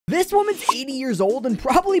This woman's 80 years old and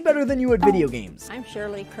probably better than you at video games. I'm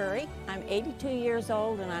Shirley Curry. I'm 82 years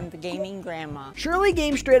old and I'm the gaming grandma. Shirley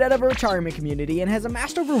games straight out of a retirement community and has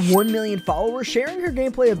amassed over 1 million followers sharing her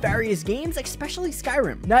gameplay of various games, especially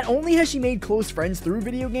Skyrim. Not only has she made close friends through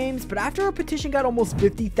video games, but after her petition got almost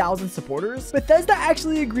 50,000 supporters, Bethesda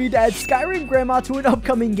actually agreed to add Skyrim Grandma to an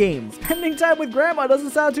upcoming game. Spending time with Grandma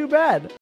doesn't sound too bad.